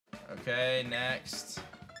Okay, next.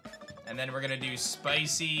 And then we're gonna do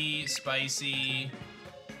spicy, spicy.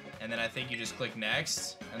 And then I think you just click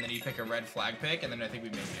next. And then you pick a red flag pick. And then I think we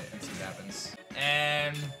make it and see what happens.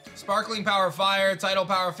 And sparkling power fire, tidal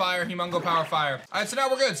power fire, humongo power fire. All right, so now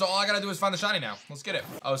we're good. So all I gotta do is find the shiny now. Let's get it.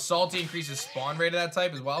 Oh, salty increases spawn rate of that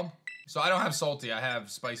type as well. So I don't have salty, I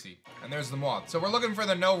have spicy. And there's the moth. So we're looking for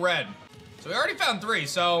the no red. So we already found 3.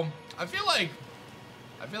 So I feel like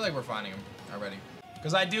we're finding them already.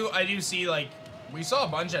 Because I do see, like, we saw a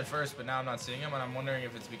bunch at first, but now I'm not seeing them, and I'm wondering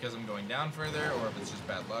if it's because I'm going down further or if it's just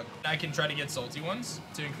bad luck. I can try to get salty ones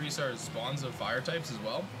to increase our spawns of fire types as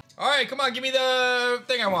well. All right, come on, give me the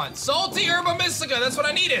thing I want. Salty Herba Mystica, that's what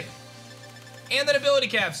I needed. And an ability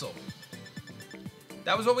capsule.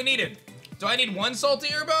 That was what we needed. Do I need 1 salty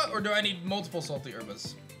herba, or do I need multiple salty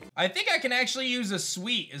herbas? I think I can actually use a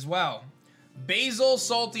sweet as well. Basil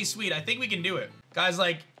salty sweet, I think we can do it. Guys,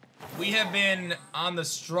 like, we have been on the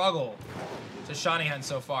struggle to shiny hunt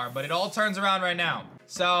so far, but it all turns around right now.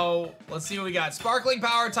 So let's see what we got. Sparkling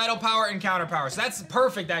power, tidal power, and counter power. So that's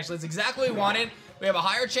perfect, actually. It's exactly what we wanted. We have a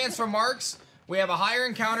higher chance for marks. We have a higher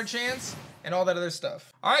encounter chance and all that other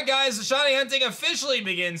stuff. All right, guys, the shiny hunting officially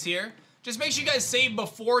begins here. Just make sure you guys save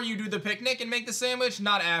before you do the picnic and make the sandwich,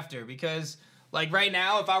 not after, because like right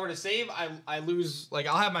now, if I were to save, I lose, like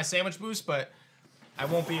I'll have my sandwich boost, but I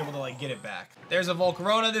won't be able to like get it back. There's a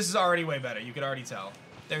Volcarona. This is already way better. You could already tell.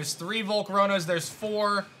 There's 3 Volcaronas. There's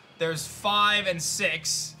 4. There's 5 and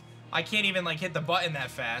 6. I can't even like hit the button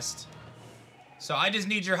that fast. So I just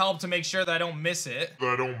need your help to make sure that I don't miss it.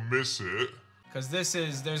 Because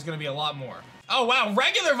there's gonna be a lot more. Oh wow,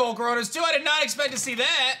 regular Volcaronas too. I did not expect to see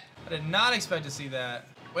that. I did not expect to see that.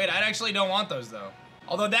 Wait, I actually don't want those though.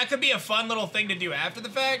 Although that could be a fun little thing to do after the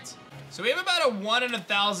fact. So we have about a 1 in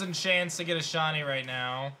 1,000 chance to get a shiny right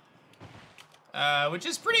now. Which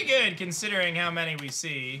is pretty good considering how many we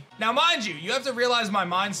see. Now mind you, you have to realize my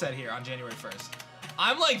mindset here on January 1st.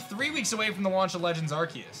 I'm like 3 weeks away from the launch of Legends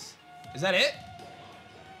Arceus. Is that it?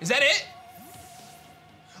 Is that it?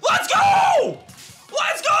 Let's go!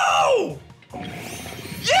 Let's go!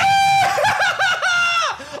 Yeah!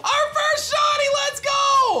 Our first shiny, let's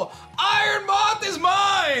go! Iron Moth is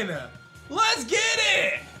mine! Let's get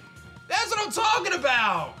it! That's what I'm talking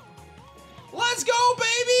about! Let's go,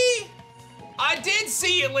 baby! I did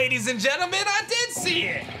see it, ladies and gentlemen, I did see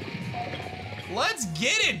it! Let's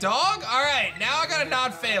get it, dog! Alright, now I gotta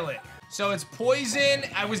not fail it. So it's poison,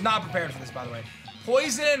 I was not prepared for this, by the way.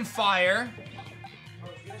 Poison and fire.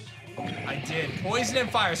 I did, poison and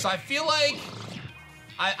fire. So I feel like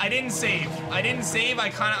I didn't save. I didn't save,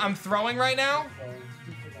 I'm throwing right now.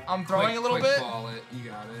 I'm throwing a little bit. Ball it. You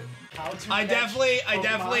got it. I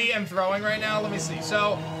definitely am throwing right now. Let me see.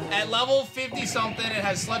 So at level 50 something, it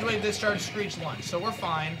has Sludge Wave, Discharge, Screech, Lunge. So we're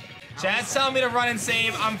fine. Chat's telling me to run and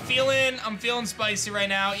save. I'm feeling spicy right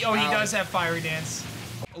now. Oh, he does have Fiery Dance.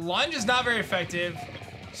 Lunge is not very effective,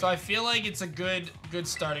 so I feel like it's a good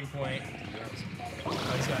starting point. Oh,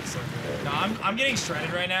 he's got so good. No, I'm getting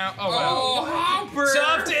shredded right now. Oh, wow. Oh, Hopper!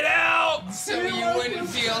 Toughed it out! So you wouldn't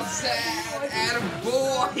feel sad.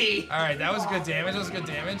 Attaboy! Alright, that was good damage. That was good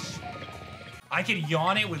damage. I could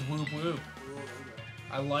yawn it with Whoop Whoop.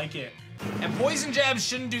 I like it. And Poison Jabs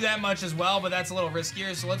shouldn't do that much as well, but that's a little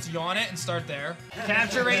riskier, so let's yawn it and start there.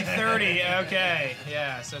 Capture rate 30. Okay.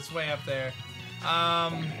 Yeah, so it's way up there.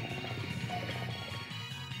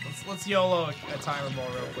 Let's YOLO a timer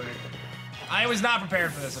ball real quick. I was not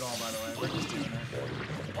prepared for this at all, by the way. We're just doing it.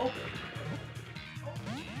 Oh,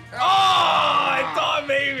 I thought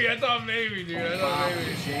maybe, dude. I thought maybe.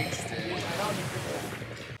 Jinxed it.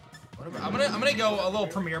 What about, I'm gonna go a little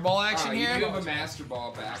Premier Ball action here. You have a Master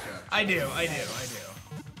Ball backup. I do.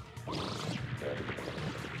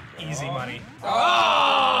 Easy money.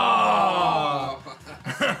 Oh!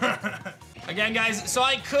 Again, guys, so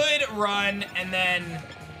I could run and then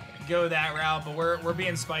go that route, but we're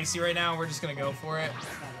being spicy right now. We're just gonna go for it.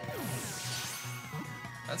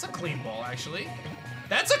 That's a clean ball, actually.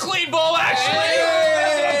 That's a clean ball, actually.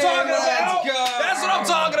 Hey, that's what I'm talking about. let's go. That's what I'm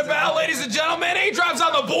talking about, ladies and gentlemen. aDrive's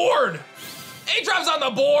on the board. aDrive's on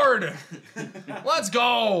the board. Let's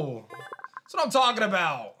go. That's what I'm talking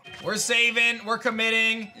about. We're saving. We're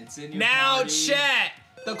committing. It's in your now, party. chat.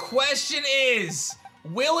 The question is,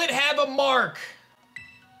 will it have a mark?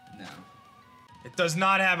 No. It does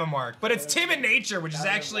not have a mark, but it's timid nature, which is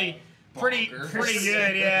actually pretty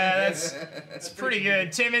good. Yeah, that's pretty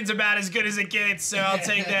good. Timid's about as good as it gets, so I'll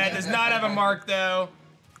take that. Does not have a mark though,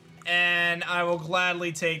 and I will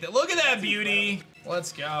gladly take that. Look at that beauty.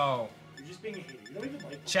 Let's go. You're just being a hater. You don't even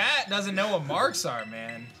like Chat doesn't know what marks are,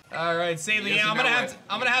 man. All right, save the game. I'm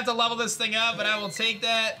gonna have to level this thing up, but I will take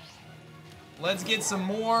that. Let's get some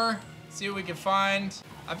more. See what we can find.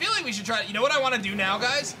 I feel like we should try, you know what I want to do now,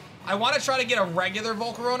 guys? I want to try to get a regular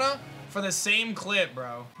Volcarona for the same clip,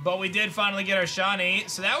 bro. But we did finally get our shiny.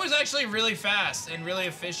 So that was actually really fast and really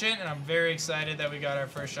efficient. And I'm very excited that we got our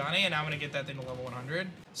first shiny. And I'm going to get that thing to level 100.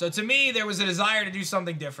 So to me, there was a desire to do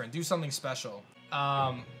something different, do something special.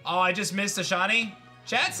 Oh, I just missed a shiny?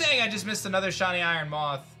 Chat's saying I just missed another shiny Iron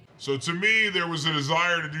Moth. So to me, there was a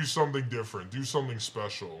desire to do something different, do something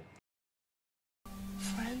special.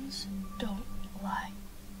 Friends don't lie.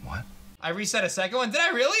 What? I reset a second one. Did I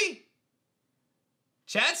really?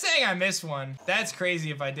 Chat's saying I missed one. That's crazy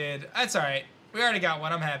if I did. That's all right. We already got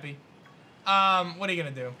one. I'm happy. What are you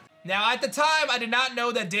gonna do? Now, at the time, I did not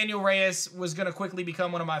know that Daniel Reyes was gonna quickly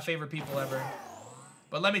become one of my favorite people ever.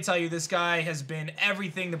 But let me tell you, this guy has been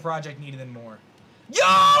everything the project needed and more. Yo,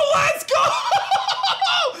 let's go!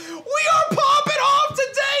 We are popping off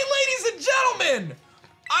today, ladies and gentlemen!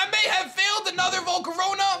 I may have failed another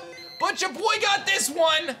Volcarona, but your boy got this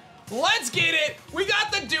one. Let's get it. We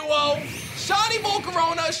got the duo. Shiny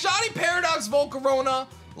Volcarona, Shiny Paradox Volcarona.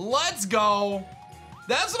 Let's go.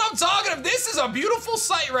 That's what I'm talking about. This is a beautiful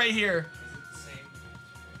sight right here.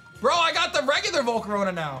 Bro, I got the regular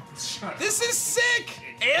Volcarona now. This is sick.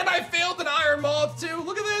 And I failed an Iron Moth too.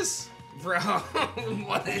 Look at this. Bro,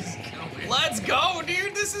 what is going on? Let's go,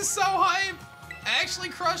 dude. This is so hype. Actually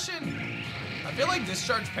crushing. I feel like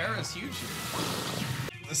Discharge Para is huge here.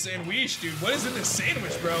 The sandwich, dude. What is in this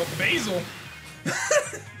sandwich, bro? Basil.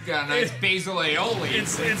 Got a nice basil aioli.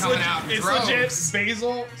 It's coming out in droves. Legit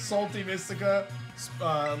basil, salty Mystica,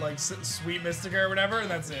 like sweet Mystica or whatever,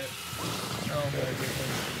 and that's it. Oh my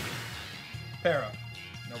goodness. Para.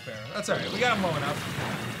 No para. That's alright. We got him low enough.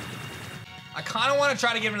 I kind of want to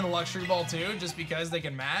try to give it in the luxury ball too, just because they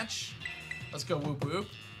can match. Let's go whoop whoop.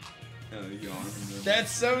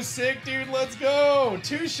 That's so sick, dude. Let's go.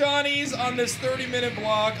 2 shinies on this 30-minute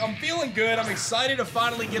block. I'm feeling good. I'm excited to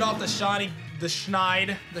finally get off the shiny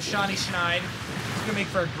schneid. It's gonna make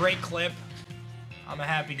for a great clip. I'm a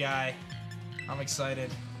happy guy. I'm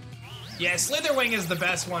excited. Yeah, Slitherwing is the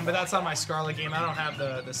best one, but that's on my Scarlet game. I don't have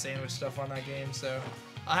the sandwich stuff on that game, so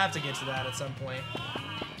I'll have to get to that at some point.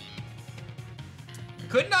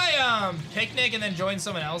 Couldn't I picnic and then join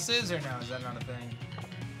someone else's, or no? Is that not a thing?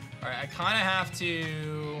 All right, I kind of have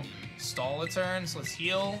to stall a turn, so let's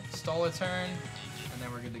heal, stall a turn, and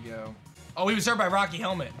then we're good to go. Oh, he was hurt by Rocky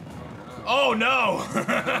Helmet. Oh no! Oh,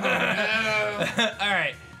 no. All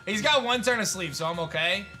right, he's got 1 turn of sleep, so I'm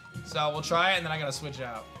okay. So we'll try it, and then I gotta switch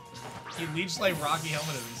out. He leech like Rocky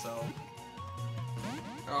Helmeted himself.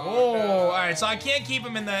 Oh, no. All right, so I can't keep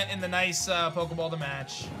him in the nice Pokeball to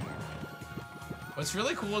match. What's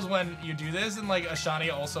really cool is when you do this and like a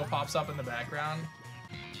shiny also pops up in the background.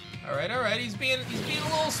 All right, he's being a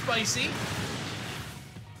little spicy.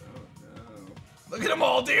 Oh no! Look at them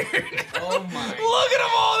all, dude. Oh my! Look at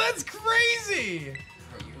them all. That's crazy.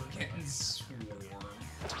 Bro, you're getting swarmed.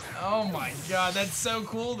 Oh my god, that's so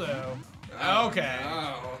cool though. Oh, Okay.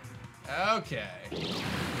 No. Okay.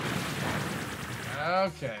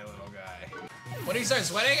 Okay, little guy. When he starts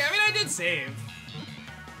sweating, I mean, I did save.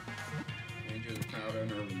 You're the proud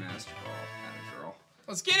owner of the Master Ball, girl.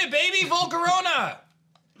 Let's get it, baby, Volcarona.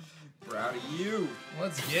 Proud of you.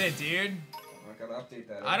 Let's get it, dude. I gotta update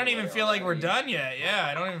that. I don't even feel like we're done yet. Yeah,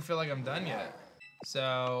 I don't even feel like I'm done yet.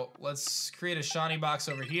 So let's create a shiny box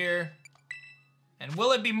over here. And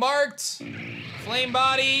will it be marked? Flame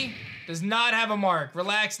Body does not have a mark.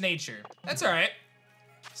 Relaxed Nature. That's all right.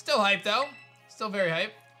 Still hype though. Still very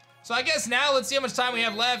hype. So I guess now let's see how much time we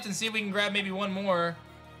have left and see if we can grab maybe one more.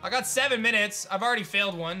 I got 7 minutes. I've already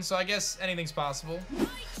failed one, so I guess anything's possible.